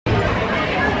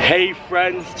Hey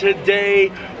friends,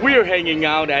 today we are hanging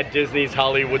out at Disney's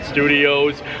Hollywood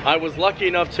Studios. I was lucky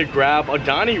enough to grab a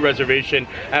dining reservation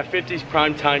at 50's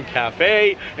Primetime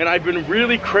Cafe, and I've been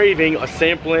really craving a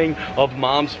sampling of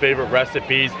Mom's favorite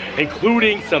recipes,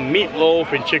 including some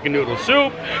meatloaf and chicken noodle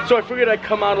soup. So I figured I'd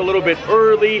come out a little bit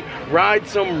early, ride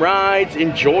some rides,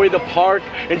 enjoy the park,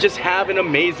 and just have an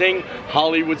amazing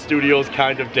Hollywood Studios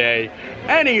kind of day.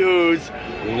 Anywho's,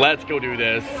 let's go do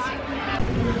this.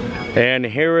 And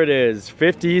here it is,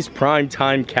 50's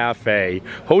Primetime Cafe,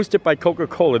 hosted by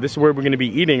Coca-Cola. This is where we're going to be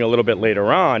eating a little bit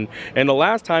later on. And the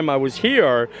last time I was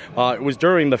here, it was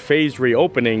during the phase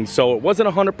reopening, so it wasn't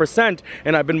 100%.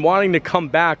 And I've been wanting to come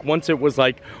back once it was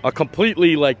like a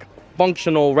completely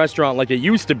functional restaurant like it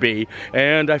used to be,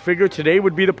 and I figured today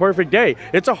would be the perfect day.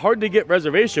 It's a hard to get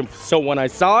reservation, so when I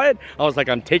saw it, I was like,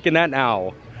 I'm taking that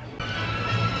now.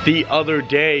 The other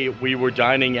day, we were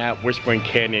dining at Whispering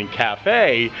Canyon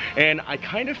Cafe, and I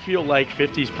kind of feel like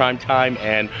 50's Primetime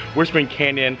and Whispering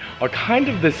Canyon are kind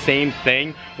of the same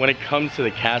thing when it comes to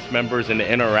the cast members and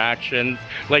the interactions.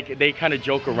 Like, they kind of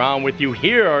joke around with you.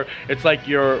 Here, it's like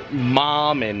your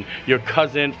mom and your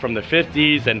cousin from the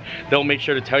 50's, and they'll make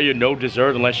sure to tell you no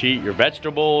dessert unless you eat your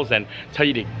vegetables, and tell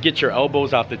you to get your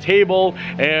elbows off the table,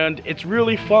 and it's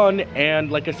really fun.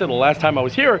 And like I said, the last time I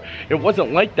was here, it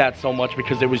wasn't like that so much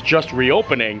because it was just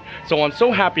reopening, so I'm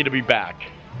so happy to be back.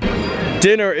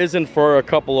 Dinner isn't for a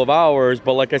couple of hours,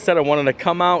 but like I said, I wanted to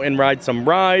come out and ride some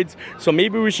rides, so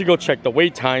maybe we should go check the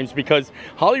wait times, because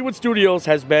Hollywood Studios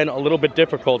has been a little bit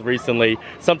difficult recently.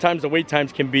 Sometimes the wait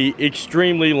times can be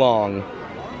extremely long.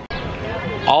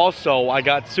 Also, I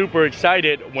got super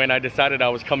excited when I decided I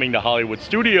was coming to Hollywood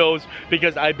Studios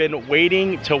because I've been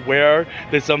waiting to wear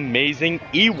this amazing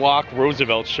Ewok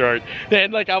Roosevelt shirt.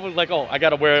 Then I was like, oh, I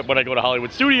gotta wear it when I go to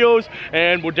Hollywood Studios,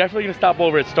 and we're definitely gonna stop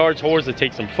over at Star Tours to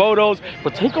take some photos.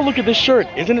 But take a look at this shirt.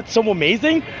 Isn't it so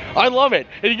amazing? I love it.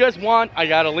 If you guys want, I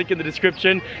got a link in the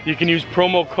description. You can use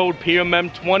promo code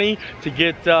PMM20 to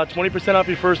get 20% off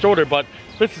your first order, but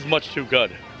this is much too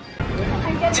good.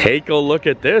 Take a look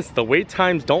at this. The wait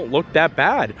times don't look that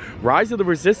bad. Rise of the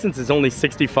Resistance is only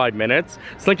 65 minutes.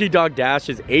 Slinky Dog Dash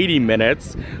is 80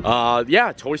 minutes.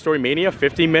 Yeah, Toy Story Mania,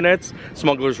 50 minutes.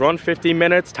 Smuggler's Run, 50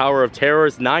 minutes. Tower of Terror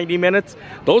is 90 minutes.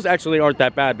 Those actually aren't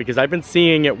that bad because I've been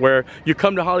seeing it where you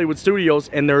come to Hollywood Studios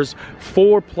and there's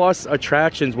 4+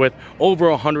 attractions with over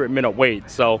a 100-minute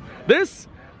wait. So this,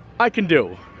 I can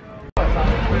do.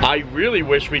 I really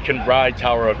wish we can ride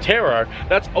Tower of Terror.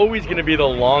 That's always going to be the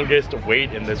longest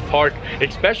wait in this park,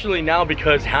 especially now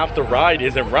because half the ride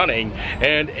isn't running,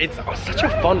 and it's such a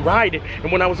fun ride.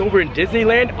 And when I was over in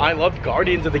Disneyland, I loved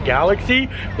Guardians of the Galaxy,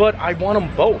 but I want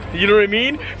them both, you know what I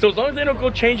mean? So as long as they don't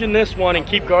go changing this one and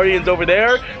keep Guardians over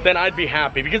there, then I'd be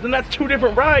happy, because then that's 2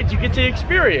 different rides you get to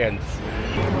experience.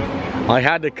 I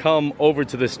had to come over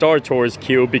to the Star Tours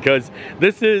queue because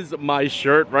this is my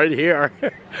shirt right here.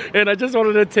 And I just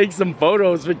wanted to take some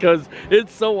photos because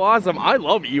it's so awesome. I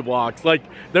love Ewoks.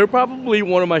 They're probably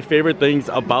one of my favorite things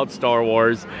about Star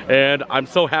Wars. And I'm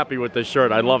so happy with this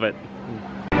shirt. I love it.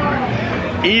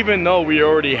 Even though we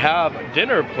already have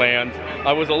dinner plans,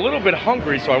 I was a little bit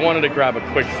hungry, so I wanted to grab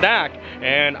a quick snack,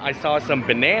 and I saw some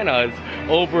bananas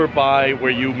over by where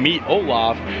you meet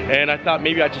Olaf, and I thought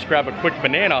maybe I'd just grab a quick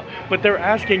banana, but they're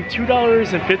asking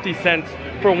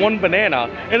 $2.50 for one banana,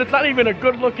 and it's not even a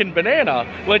good looking banana.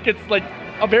 It's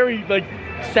a very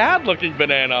sad looking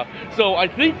banana. So I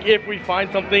think if we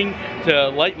find something to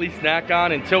lightly snack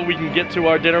on until we can get to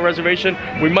our dinner reservation,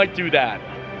 we might do that.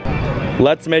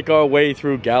 Let's make our way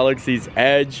through Galaxy's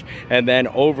Edge and then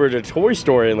over to Toy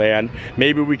Story Land.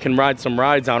 Maybe we can ride some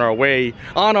rides on our way,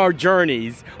 on our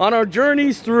journeys. On our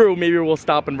journeys through, maybe we'll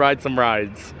stop and ride some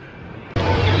rides.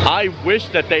 I wish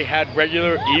that they had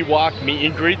regular Ewok meet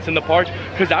and greets in the park,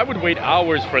 because I would wait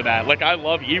hours for that. I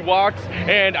love Ewoks,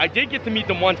 and I did get to meet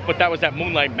them once, but that was at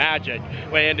Moonlight Magic.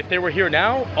 And if they were here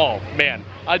now, oh man,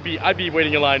 I'd be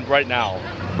waiting in line right now.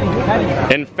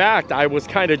 In fact, I was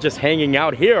kind of just hanging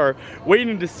out here,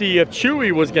 waiting to see if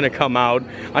Chewie was going to come out.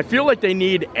 I feel like they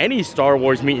need any Star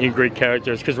Wars meet and greet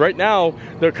characters, because right now,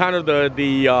 they're kind of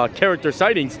the character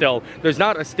sighting still. There's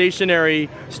not a stationary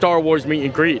Star Wars meet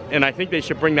and greet, and I think they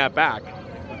should bring that back.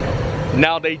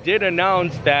 Now, they did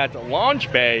announce that Launch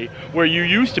Bay, where you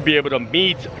used to be able to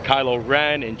meet Kylo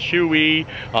Ren and Chewie,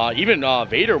 even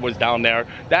Vader was down there,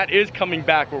 that is coming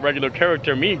back with regular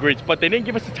character meet and greets, but they didn't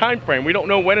give us a time frame. We don't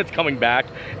know when it's coming back,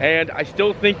 and I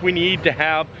still think we need to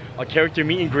have a character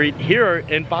meet and greet here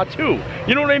in Batuu.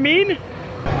 You know what I mean?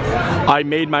 I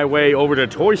made my way over to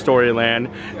Toy Story Land,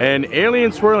 and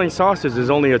Alien Swirling Saucers is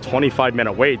only a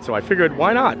 25-minute wait, so I figured,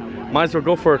 why not? Might as well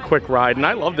go for a quick ride, and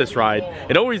I love this ride.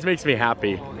 It always makes me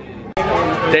happy.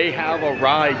 They have a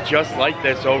ride just like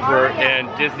this over in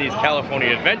Disney's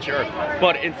California Adventure,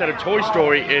 but instead of Toy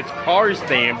Story, it's Cars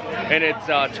themed, and it's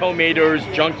Tow Mater's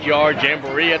Junkyard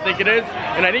Jamboree, I think it is,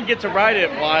 and I didn't get to ride it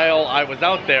while I was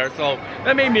out there, so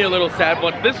that made me a little sad,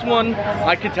 but this one,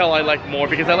 I can tell I like more,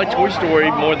 because I like Toy Story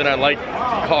more than I like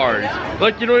Cars.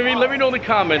 Like, you know what I mean? Let me know in the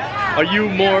comments, are you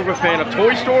more of a fan of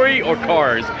Toy Story or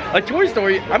Cars? Like Toy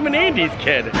Story, I'm an Andy's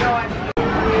kid.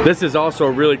 This is also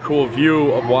a really cool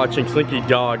view of watching Slinky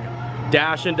Dog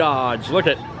dash and dodge. Look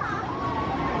at.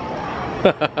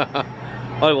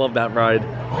 I love that ride.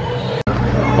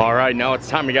 All right, now it's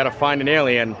time. We gotta find an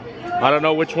alien. I don't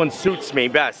know which one suits me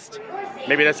best.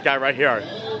 Maybe this guy right here.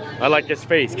 I like his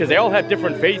face because they all have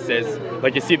different faces.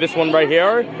 Like you see this one right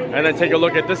here, and then take a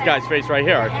look at this guy's face right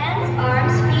here. Hands,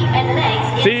 arms, feet, and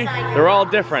legs. See, they're all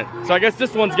different. So I guess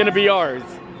this one's gonna be ours.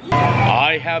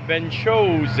 I have been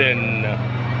chosen.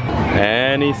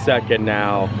 Any second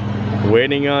now.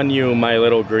 Waiting on you, my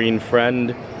little green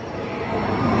friend.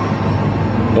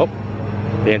 Oh,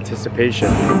 the anticipation.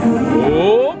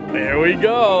 Oh, there we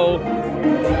go.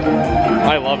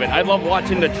 I love it. I love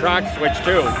watching the track switch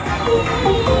too.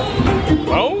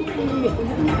 Oh,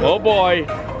 oh boy.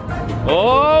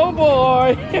 Oh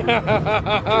boy.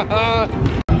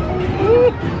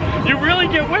 You really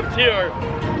get whipped here.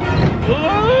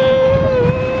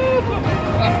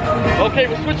 Okay,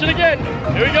 we'll switch it again.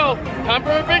 Here we go. Time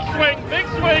for a big swing. Big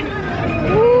swing.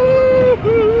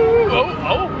 Woo-hoo. Oh,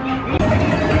 oh.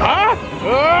 Ah!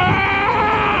 Ah!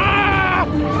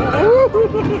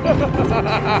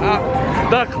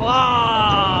 The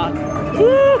claw.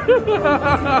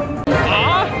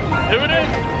 Ah! Here it is.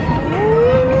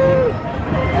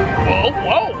 Whoa,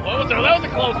 whoa. What was that? That was a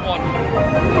close one.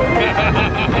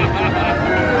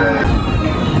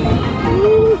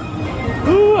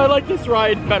 Ooh, I like this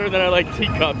ride better than I like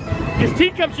teacups. Because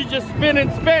teacups you just spin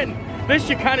and spin. This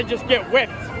you kind of just get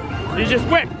whipped. You just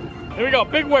whip. Here we go,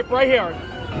 big whip right here.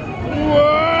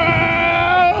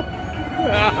 Whoa!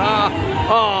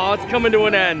 Oh, it's coming to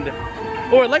an end.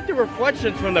 Oh, I like the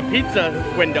reflections from the pizza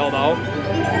window though.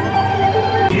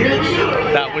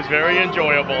 That was very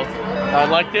enjoyable. I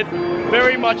liked it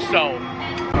very much so.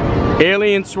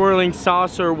 Alien Swirling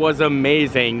Saucer was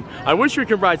amazing. I wish we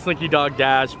could ride Slinky Dog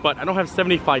Dash, but I don't have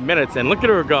 75 minutes, and look at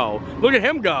her go. Look at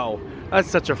him go. That's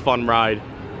such a fun ride.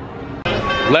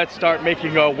 Let's start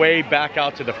making our way back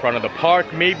out to the front of the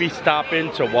park. Maybe stop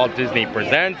into Walt Disney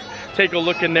Presents. Take a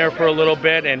look in there for a little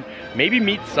bit, and maybe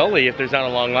meet Sully if there's not a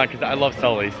long line, because I love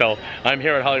Sully. So I'm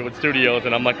here at Hollywood Studios,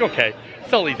 and I'm like, okay,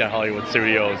 Sully's at Hollywood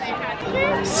Studios.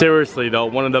 Seriously though,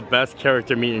 one of the best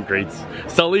character meet and greets.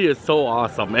 Sully is so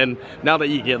awesome, and now that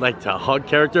you get like to hug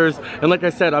characters, and like I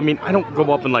said, I mean, I don't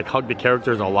go up and like hug the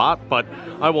characters a lot, but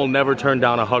I will never turn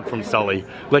down a hug from Sully.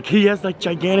 Like, he has like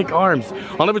gigantic arms.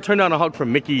 I'll never turn down a hug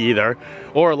from Mickey either,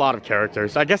 or a lot of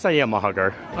characters. I guess I am a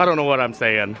hugger. I don't know what I'm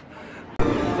saying.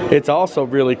 It's also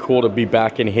really cool to be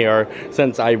back in here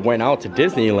since I went out to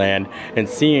Disneyland and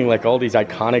seeing like all these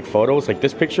iconic photos. Like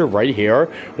this picture right here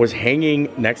was hanging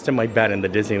next to my bed in the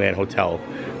Disneyland hotel.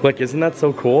 Like, isn't that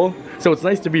so cool? So it's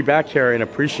nice to be back here and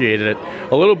appreciate it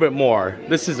a little bit more.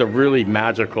 This is a really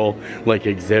magical like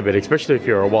exhibit, especially if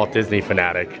you're a Walt Disney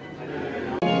fanatic.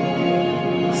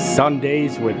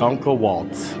 Sundays with Uncle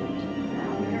Walt.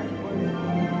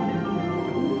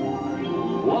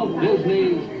 Walt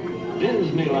Disney's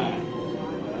Disneyland.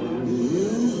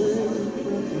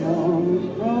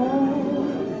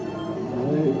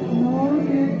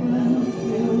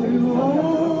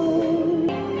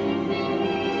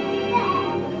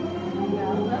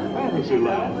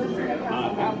 Fantasyland, the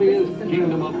happiest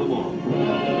kingdom of them all.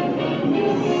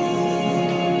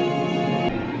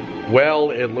 Well,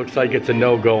 it looks like it's a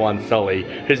no-go on Sully.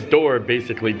 His door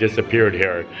basically disappeared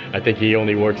here. I think he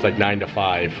only works like 9 to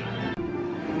 5.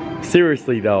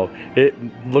 Seriously though, it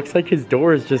looks like his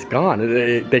door is just gone.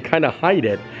 They kind of hide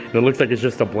it, and it looks like it's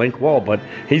just a blank wall, but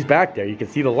he's back there. You can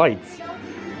see the lights.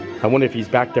 I wonder if he's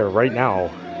back there right now.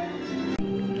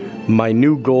 My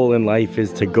new goal in life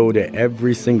is to go to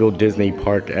every single Disney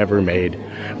park ever made.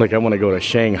 Like, I want to go to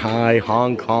Shanghai,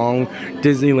 Hong Kong,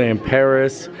 Disneyland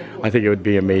Paris. I think it would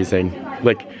be amazing.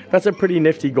 Like, that's a pretty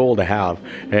nifty goal to have,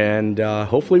 and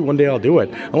hopefully one day I'll do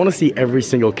it. I want to see every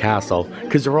single castle,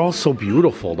 because they're all so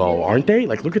beautiful though, aren't they?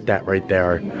 Like, look at that right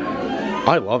there.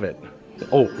 I love it.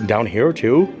 Oh, down here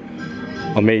too?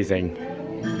 Amazing.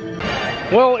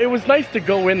 Well, it was nice to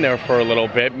go in there for a little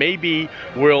bit. Maybe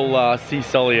we'll see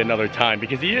Sully another time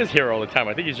because he is here all the time.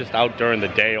 I think he's just out during the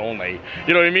day only.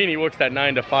 You know what I mean? He works that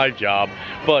 9 to 5 job,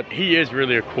 but he is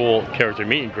really a cool character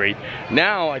meet and greet.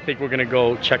 Now I think we're gonna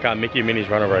go check on Mickey and Minnie's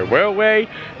Runaway Railway.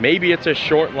 Maybe it's a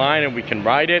short line and we can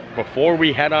ride it before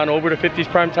we head on over to 50's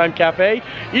Primetime Cafe.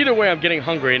 Either way, I'm getting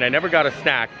hungry and I never got a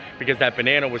snack because that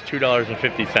banana was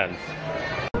 $2.50.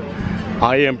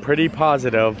 I am pretty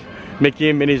positive Mickey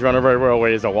and Minnie's Runaway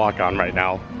Railway is a walk-on right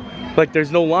now. Like, there's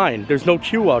no line, there's no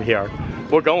queue out here.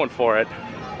 We're going for it.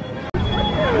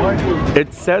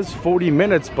 It says 40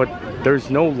 minutes, but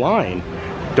there's no line.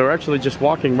 They're actually just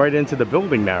walking right into the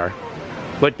building there.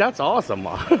 Like, that's awesome.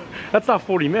 That's not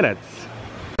 40 minutes.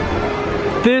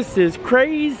 This is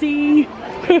crazy.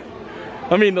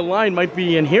 I mean, the line might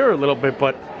be in here a little bit,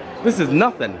 but this is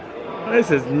nothing. This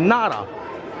is nada.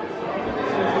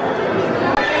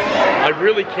 I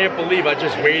really can't believe I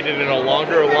just waited in a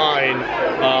longer line.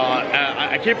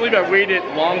 I can't believe I waited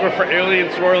longer for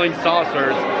alien swirling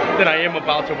saucers than I am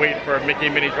about to wait for Mickey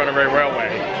and Minnie's Runaway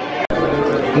Railway.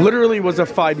 Literally was a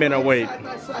 5-minute wait.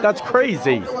 That's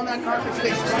crazy.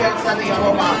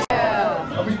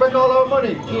 Have we spent all our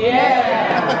money?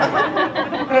 Yeah!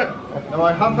 Now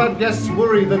I have had guests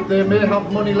worry that they may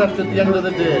have money left at the end of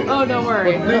the day. Oh, don't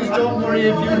worry. But please don't worry,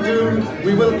 if you do,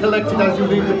 we will collect it as you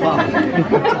leave the park.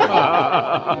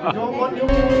 We don't want you...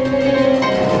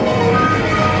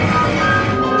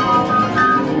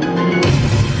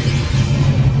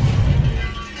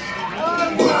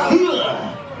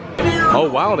 Oh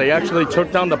wow, they actually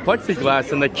took down the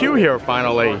plexiglass in the queue here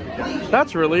finally.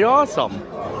 That's really awesome.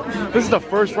 This is the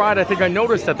first ride I think I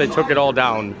noticed that they took it all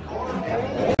down.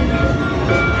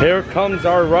 Here comes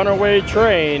our runaway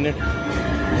train.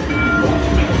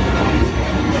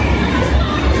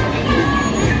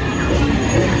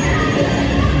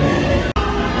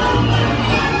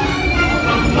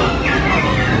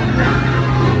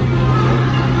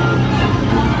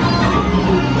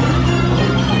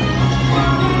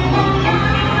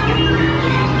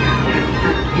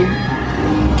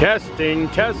 Testing,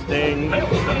 testing.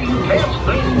 Testing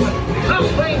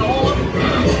on.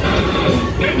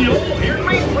 Can you all hear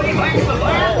me? Please answer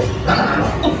that.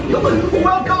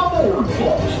 Welcome aboard,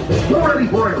 folks. You ready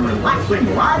for a relaxing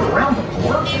ride around the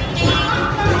park?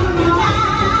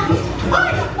 Hi,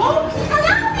 folks. Hello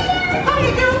there. How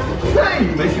you doing? Hey,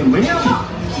 Mickey and Lieb.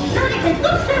 Sure, you can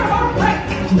go there all right.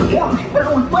 The water's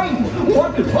barely fading. What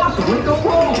could possibly go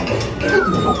wrong?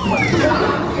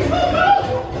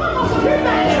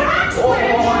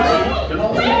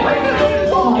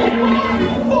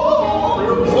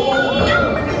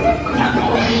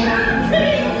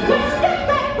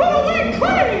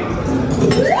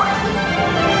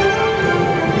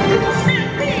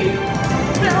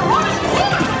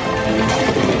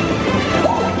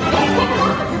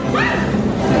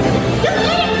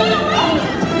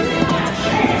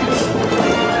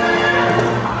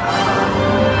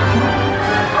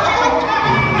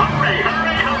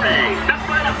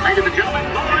 Ladies and gentlemen,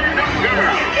 boys and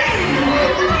girls.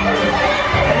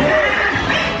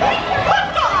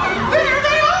 There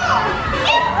they are!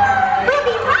 We'll be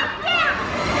right down!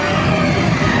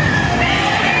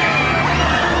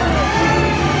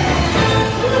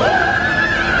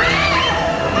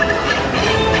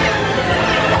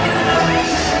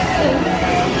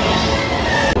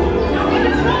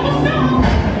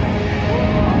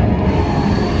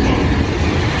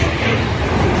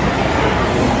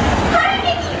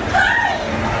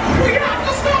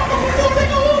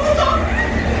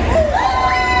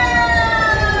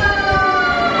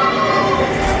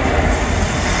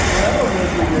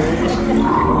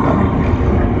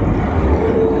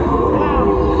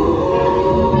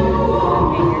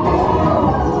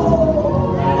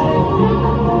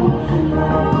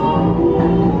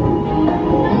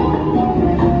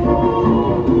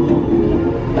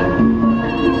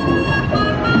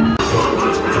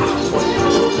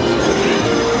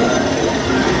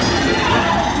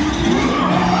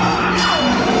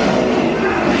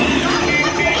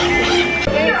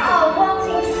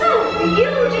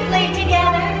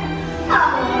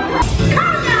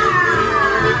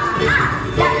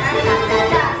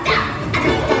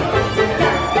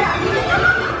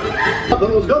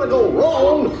 Nothing was gonna go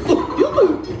wrong.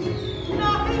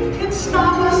 Nothing can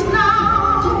stop us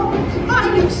now. I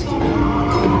knew so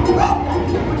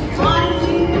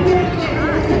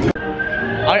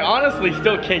I honestly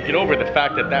still can't get over the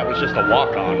fact that that was just a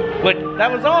walk-on. Like,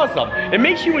 That was awesome. It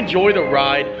makes you enjoy the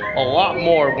ride a lot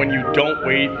more when you don't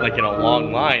wait like in a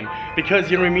long line, because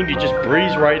you know what I mean, you just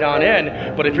breeze right on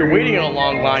in. But if you're waiting in a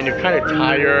long line, you're kind of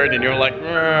tired and you're like,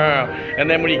 and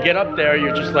then when you get up there,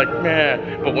 you're just like, meh.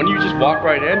 But when you just walk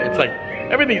right in, it's like,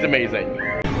 everything's amazing.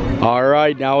 All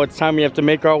right, now it's time we have to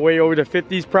make our way over to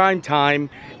 50's prime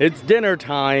time. It's dinner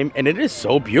time, and it is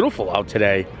so beautiful out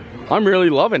today. I'm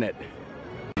really loving it.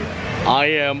 I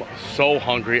am so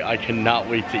hungry. I cannot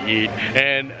wait to eat,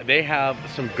 and they have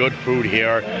some good food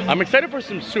here. I'm excited for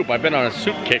some soup. I've been on a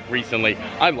soup kick recently.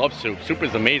 I love soup. Soup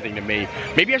is amazing to me.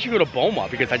 Maybe I should go to Boma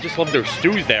because I just love their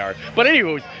stews there. But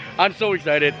anyways, I'm so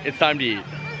excited. It's time to eat.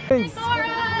 Thanks.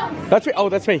 That's me. Oh,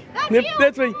 that's me. Yep,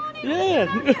 that's me. Yeah.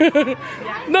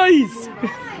 Nice.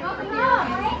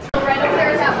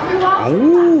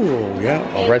 Oh, yeah.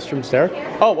 A restroom's there.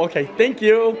 Oh, okay. Thank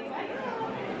you.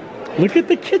 Look at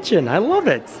the kitchen. I love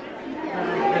it.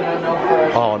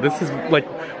 Oh, this is like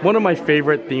one of my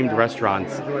favorite themed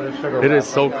restaurants. It is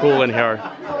so cool in here.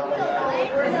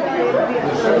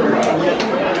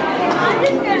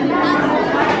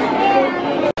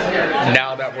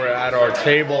 Now that we're at our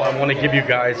table, I want to give you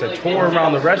guys a tour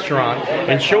around the restaurant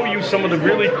and show you some of the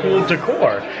really cool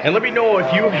decor. And let me know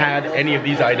if you had any of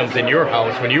these items in your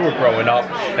house when you were growing up.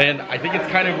 And I think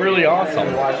it's kind of really awesome.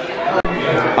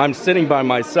 I'm sitting by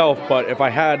myself, but if I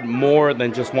had more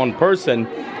than just one person,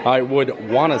 I would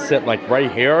want to sit like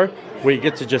right here, where you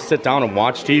get to just sit down and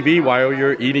watch TV while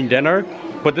you're eating dinner.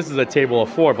 But this is a table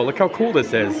of 4, but look how cool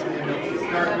this is.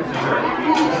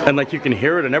 And like you can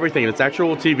hear it and everything. It's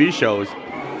actual TV shows.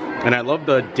 And I love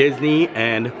the Disney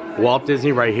and Walt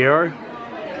Disney right here.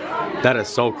 That is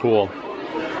so cool.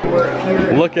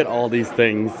 Look at all these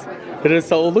things. It is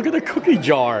so, look at the cookie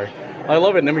jar. I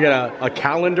love it. And then we got a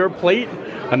calendar plate,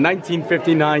 a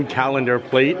 1959 calendar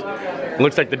plate.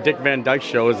 Looks like the Dick Van Dyke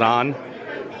Show is on.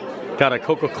 Got a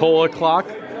Coca-Cola clock,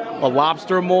 a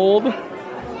lobster mold.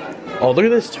 Oh, look at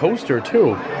this toaster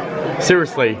too.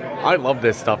 Seriously, I love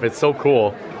this stuff. It's so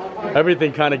cool.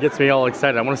 Everything kind of gets me all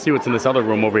excited. I want to see what's in this other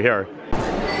room over here.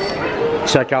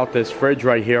 Check out this fridge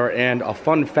right here. And a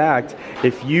fun fact,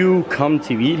 if you come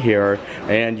to eat here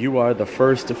and you are the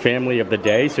first family of the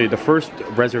day, so you're the first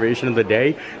reservation of the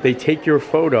day, they take your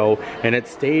photo and it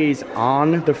stays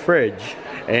on the fridge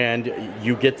and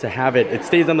you get to have it. It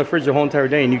stays on the fridge the whole entire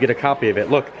day and you get a copy of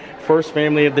it. Look, first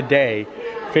family of the day,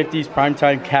 50's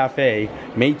Primetime Cafe,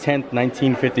 May 10th,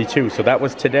 1952. So that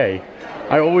was today.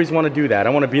 I always want to do that. I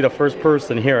want to be the first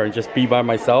person here and just be by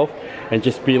myself and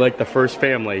just be like the first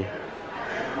family.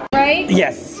 Right?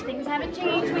 Yes. Things haven't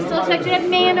changed. We still expect you to have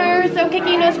manners, no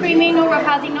kicking, no screaming, no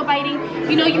roughhousing, no biting.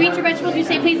 You know, you eat your vegetables, you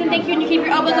say please and thank you, and you keep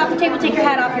your elbows off the table, take your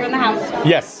hat off, you're in the house.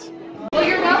 Yes. Well,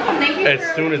 you're welcome. Thank you.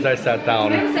 As soon as I sat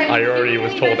down, I already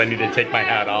was told I need to take my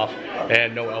hat off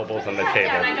and no elbows on the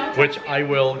table, which I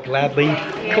will gladly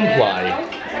comply.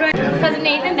 Cousin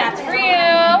Nathan, that's for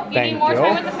you. You need more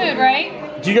time with the food,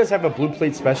 right? Do you guys have a blue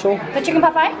plate special? The chicken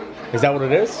pot pie? Is that what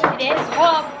it is? It is.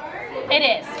 Well, it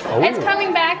is. Oh. It's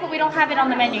coming back, but we don't have it on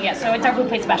the menu yet, so it's our blue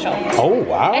plate special. Oh,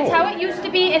 wow. It's how it used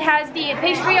to be. It has the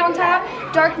pastry on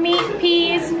top, dark meat,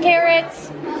 peas,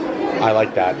 carrots. I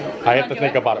like that. I have to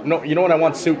think about it. No, you know what? I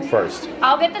want soup first.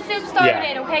 I'll get the soup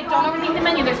started, okay? Don't overthink the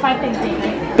menu. There's 5 things.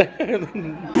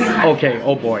 Okay,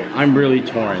 oh boy, I'm really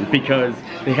torn because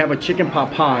they have a chicken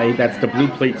pot pie that's the blue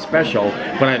plate special,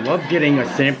 but I love getting a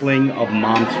sampling of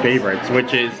Mom's favorites,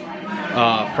 which is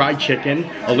fried chicken,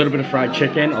 a little bit of fried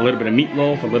chicken, a little bit of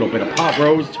meatloaf, a little bit of pot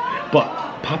roast, but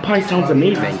pot pie sounds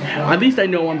amazing. At least I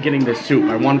know I'm getting the soup.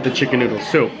 I wanted the chicken noodle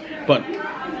soup, but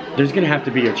there's gonna have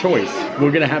to be a choice.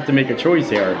 We're gonna have to make a choice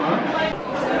here.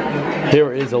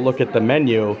 Here is a look at the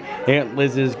menu. Aunt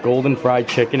Liz's golden fried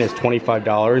chicken is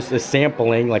 $25. The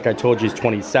sampling, like I told you, is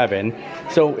 $27.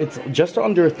 So it's just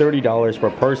under $30 per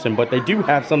person, but they do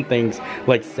have some things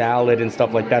like salad and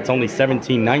stuff like that. It's only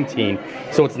 $17, $19.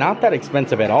 So it's not that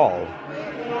expensive at all.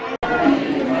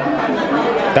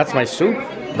 That's my soup.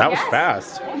 That was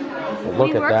fast. Look at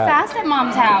that. We work fast at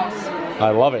Mom's house. I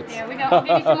love it. There we go. I'll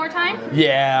give you some more time.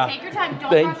 Yeah. Take your time.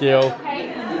 Don't Thank you. It,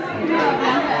 okay?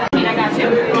 I got you.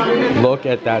 Look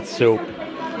at that soup.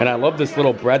 And I love this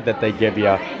little bread that they give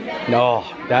you. No,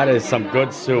 that is some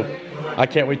good soup. I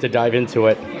can't wait to dive into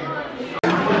it.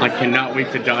 I cannot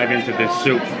wait to dive into this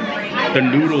soup. The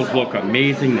noodles look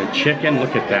amazing. The chicken,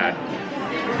 look at that.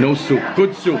 No soup.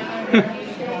 Good soup.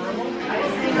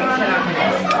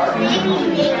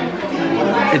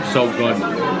 It's so good.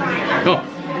 Oh.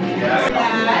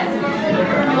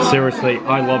 Seriously,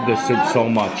 I love this soup so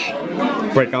much.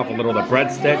 Break off a little of the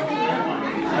breadstick.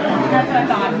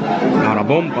 Bada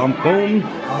boom, bum, boom.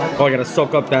 Oh, I gotta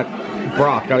soak up that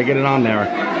broth. Gotta get it on there.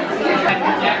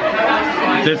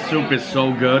 This soup is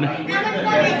so good.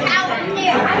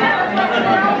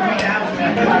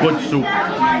 Good soup.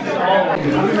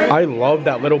 I love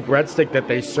that little breadstick that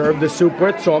they serve the soup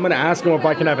with, so I'm gonna ask them if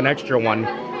I can have an extra one,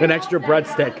 an extra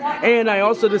breadstick. And I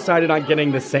also decided on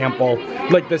getting the sample,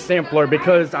 like the sampler,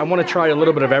 because I want to try a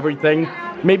little bit of everything.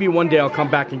 Maybe one day I'll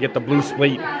come back and get the blue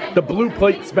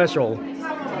plate special. We're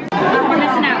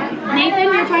missing out. Nathan,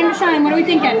 your time to shine. What are we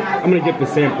thinking? I'm gonna get the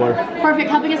sampler. Perfect.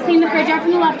 Helping us clean the fridge out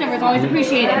from the leftovers. Always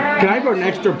appreciated. Can I have an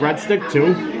extra breadstick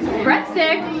too?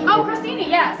 Breadstick? Oh, Christini,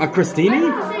 yes. A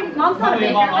Christini? Mom's not a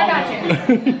baker. I got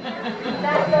you.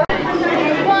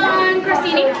 One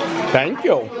Christini. Thank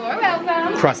you. You're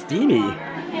welcome. Crostini.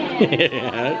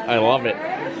 I love it.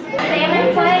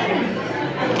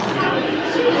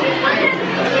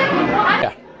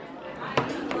 Yeah.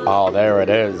 Oh, there it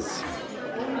is.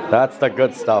 That's the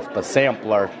good stuff, the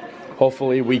sampler.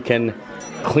 Hopefully we can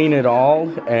clean it all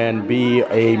and be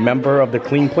a member of the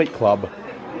Clean Plate Club.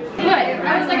 Good.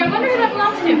 I was like, I wonder who that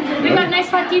belongs to. We've got nice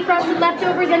hot defrosted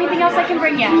leftovers. Anything else I can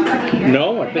bring you?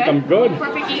 No, I think I'm good.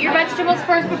 Perfect. Eat your vegetables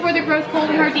first before they're gross, cold,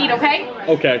 and hard to eat, okay?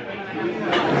 Okay.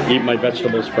 Eat my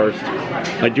vegetables first.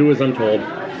 I do as I'm told.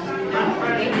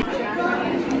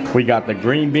 We got the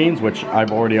green beans, which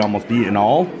I've already almost eaten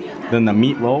all. Then the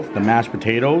meatloaf, the mashed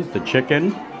potatoes, the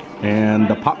chicken, and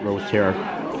the pot roast here.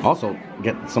 Also,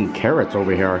 get some carrots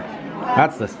over here.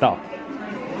 That's the stuff.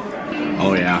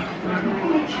 Oh yeah.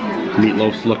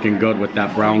 Meatloaf's looking good with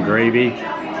that brown gravy.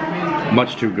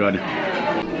 Much too good.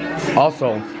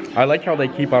 Also, I like how they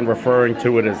keep on referring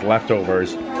to it as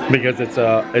leftovers, because it's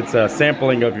a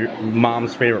sampling of your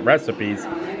mom's favorite recipes.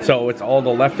 So it's all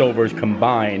the leftovers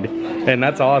combined, and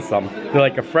that's awesome. They're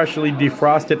like a freshly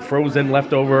defrosted, frozen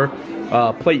leftover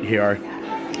plate here.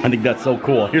 I think that's so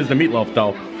cool. Here's the meatloaf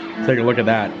though. Take a look at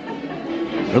that.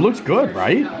 It looks good,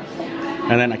 right?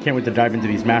 And then I can't wait to dive into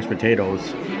these mashed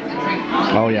potatoes.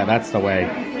 Oh yeah, that's the way.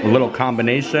 A little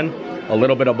combination, a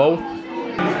little bit of both.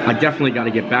 I definitely got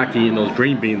to get back to eating those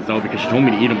green beans though, because she told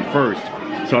me to eat them first.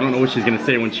 So I don't know what she's gonna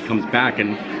say when she comes back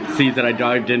and sees that I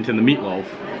dived into the meatloaf.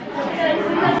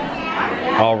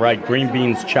 All right, green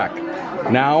beans check.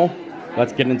 Now,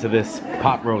 let's get into this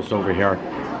pot roast over here.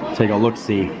 Take a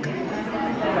look-see.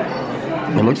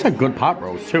 It looks like good pot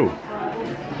roast too.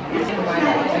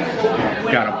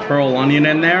 Got a pearl onion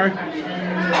in there.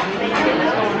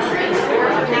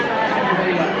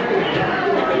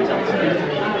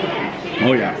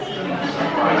 Oh yeah,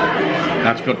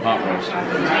 that's good pot roast.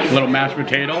 A little mashed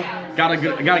potato. Gotta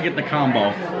get the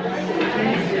combo.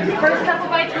 First couple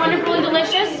bites, wonderful and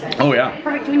delicious. Oh yeah.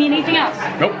 Perfect. Do we need anything else?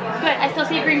 Nope. Good. I still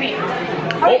see a green bean.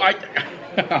 Oh,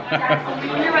 When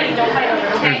you're ready, don't fight over.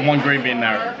 Okay? There's one green bean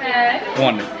there. Perfect.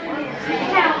 One.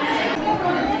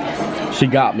 She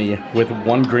got me with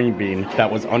one green bean that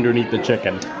was underneath the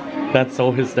chicken. That's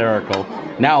so hysterical.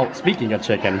 Now, speaking of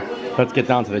chicken, let's get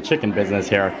down to the chicken business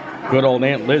here. Good old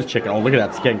Aunt Liz chicken. Oh, look at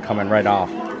that skin coming right off.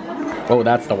 Oh,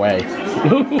 that's the way.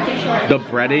 The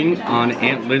breading on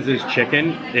Aunt Liz's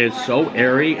chicken is so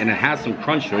airy, and it has some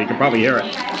crunch to it. You can probably hear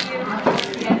it.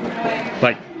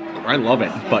 Like, I love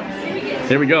it, but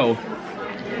there we go.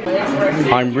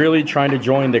 I'm really trying to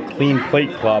join the Clean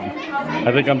Plate Club.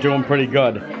 I think I'm doing pretty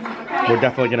good. We're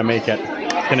definitely gonna make it.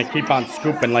 It's gonna keep on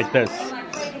scooping like this.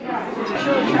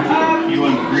 You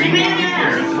want green beans and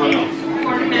carrots? What else?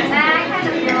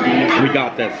 We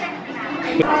got this.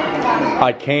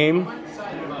 I came,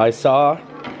 I saw,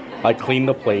 I cleaned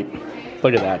the plate.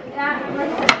 Look at that.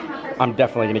 I'm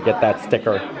definitely gonna get that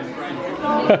sticker.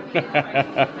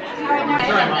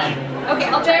 Okay,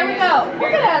 there we go.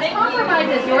 Look at us,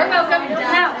 compromises. You're welcome.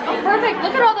 Now, oh, perfect.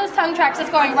 Look at all those tongue tracks. It's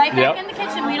going right back in the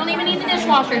kitchen. We don't even need the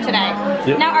dishwasher today.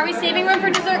 Yep. Now, are we saving room for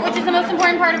dessert, which is the most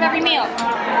important part of every meal?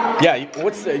 Yeah, you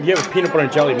have a peanut butter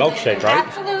and jelly milkshake, right?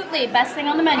 Absolutely. Best thing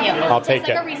on the menu. I'll take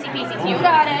it. Like a Reese Pieces. You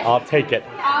got it. I'll take it.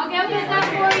 I'll go get that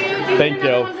for you. Thank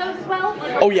you. One of those as well?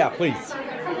 Oh yeah, please.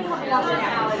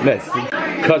 Nice.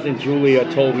 Cousin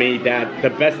Julia told me that the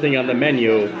best thing on the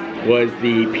menu was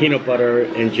the peanut butter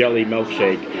and jelly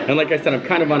milkshake. And like I said, I'm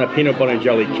kind of on a peanut butter and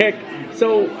jelly kick,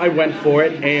 so I went for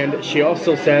it. And she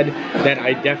also said that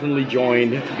I definitely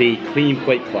joined the Clean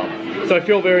Plate Club. So I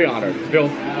feel very honored. I feel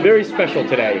very special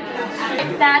today.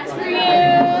 That's for you.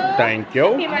 Thank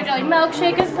you. Peanut butter jelly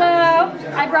milkshake as well.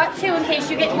 I brought two in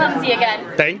case you get clumsy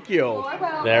again. Thank you.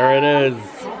 There it is.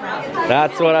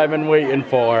 That's what I've been waiting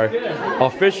for.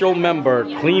 Official member,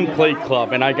 Clean Plate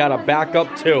Club, and I got a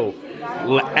backup too.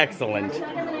 Excellent.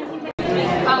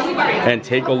 And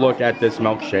take a look at this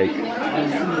milkshake.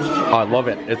 Oh, I love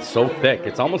it. It's so thick.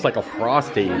 It's almost like a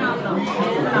Frosty.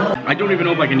 I don't even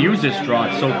know if I can use this straw.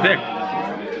 It's so thick.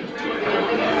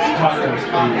 got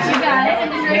it.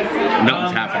 And the drink?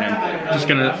 Nothing's happening. Just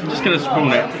gonna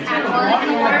spoon it.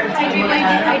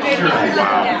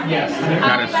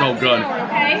 That is so good.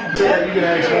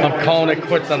 I'm calling it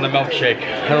quits on the milkshake.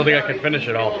 I don't think I can finish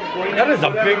it all. That is a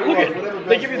big, look at it.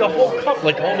 They give you the whole cup,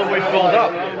 like all the way filled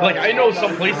up. Like I know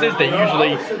some places they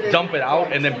usually dump it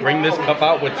out and then bring this cup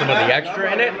out with some of the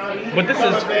extra in it, but this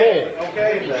is full.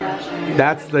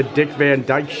 That's the Dick Van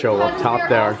Dyke Show up top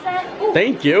there.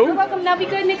 Thank you. You're welcome. Now be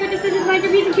good. Make your decisions. Mind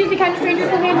your P's and Q's. The kind of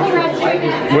strangers will handle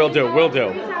rush. Will do. Will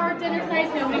do. Dinner's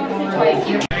nice. Nobody wants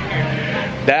to twice.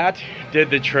 That did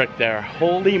the trick there.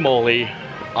 Holy moly.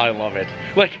 I love it.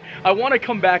 Like, I want to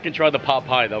come back and try the pot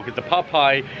pie though, because the pot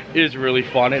pie is really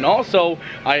fun. And also,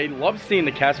 I love seeing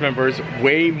the cast members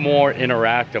way more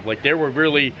interactive. Like, they were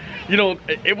really, you know,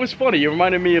 it was funny. It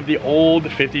reminded me of the old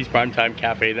 50s primetime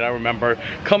cafe that I remember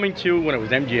coming to when it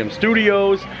was MGM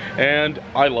Studios, and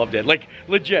I loved it. Like,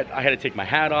 legit, I had to take my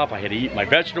hat off. I had to eat my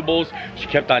vegetables. She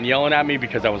kept on yelling at me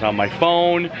because I was on my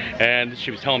phone, and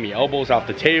she was telling me elbows off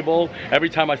the table. Every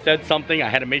time I said something, I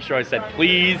had to make sure I said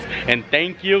please and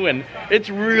thank you, and it's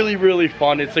really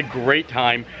fun. It's a great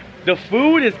time. The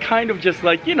food is kind of just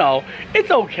like, you know,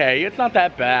 it's okay. It's not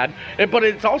that bad, but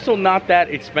it's also not that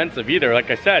expensive either.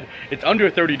 Like I said, it's under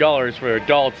 $30 for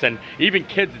adults, and even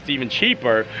kids, it's even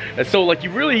cheaper. And so, like, you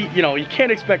really, you know, you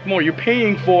can't expect more. You're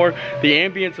paying for the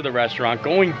ambience of the restaurant,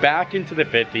 going back into the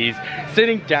 50s,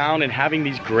 sitting down and having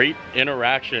these great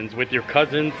interactions with your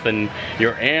cousins and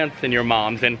your aunts and your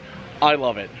moms, and I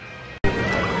love it.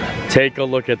 Take a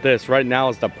look at this. Right now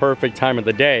is the perfect time of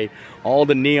the day. All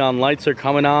the neon lights are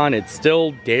coming on. It's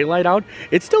still daylight out.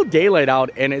 It's still daylight out,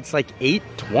 and it's like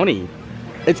 8:20.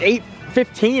 It's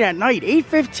 8:15 at night.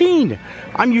 8:15.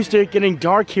 I'm used to it getting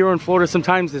dark here in Florida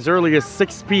sometimes as early as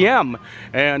 6 p.m.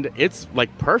 and it's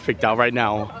like perfect out right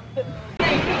now.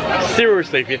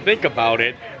 Seriously, if you think about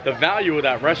it, the value of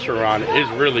that restaurant is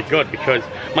really good, because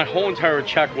my whole entire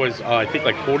check was I think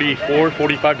like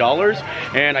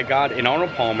 $45, and I got an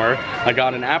Arnold Palmer, I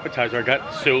got an appetizer, I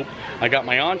got soup, I got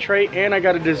my entree, and I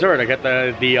got a dessert. I got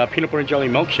the peanut butter and jelly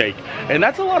milkshake, and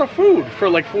that's a lot of food for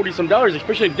like 40-some dollars,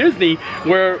 especially in Disney,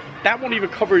 where that won't even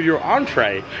cover your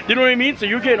entree. You know what I mean? So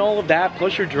you're getting all of that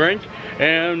plus your drink,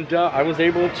 and I was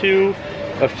able to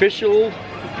official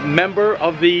member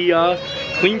of the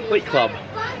Clean Plate Club.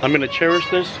 I'm gonna cherish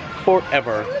this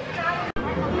forever.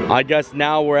 I guess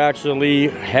now we're actually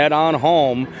head on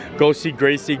home, go see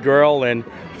Gracie Girl, and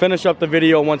finish up the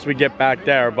video once we get back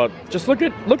there. But just look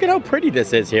at how pretty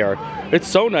this is here. It's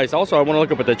so nice. Also, I want to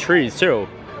look up at the trees too.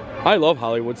 I love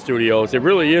Hollywood Studios. It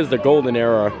really is the golden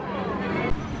era.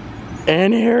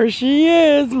 And here she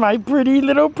is, my pretty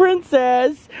little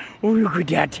princess. Oh, look at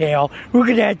that tail. Look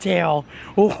at that tail.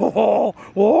 Oh,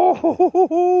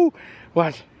 oh.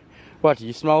 What? What?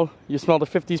 You smell the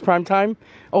 50s prime time?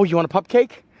 Oh, you want a pup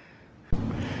cake?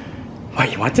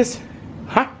 What, you want this?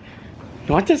 Huh?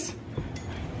 You want this?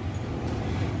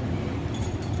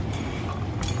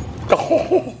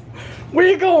 Oh, where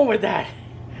you going with that?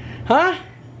 Huh?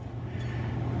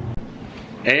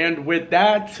 And with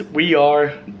that, we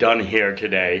are done here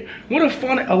today. What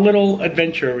a little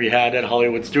adventure we had at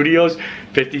Hollywood Studios.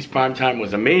 50s primetime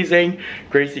was amazing.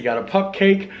 Gracie got a pup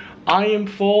cake. I am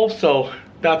full, so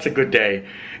that's a good day.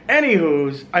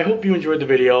 Anywho's, I hope you enjoyed the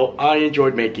video. I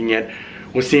enjoyed making it.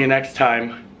 We'll see you next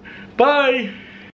time. Bye!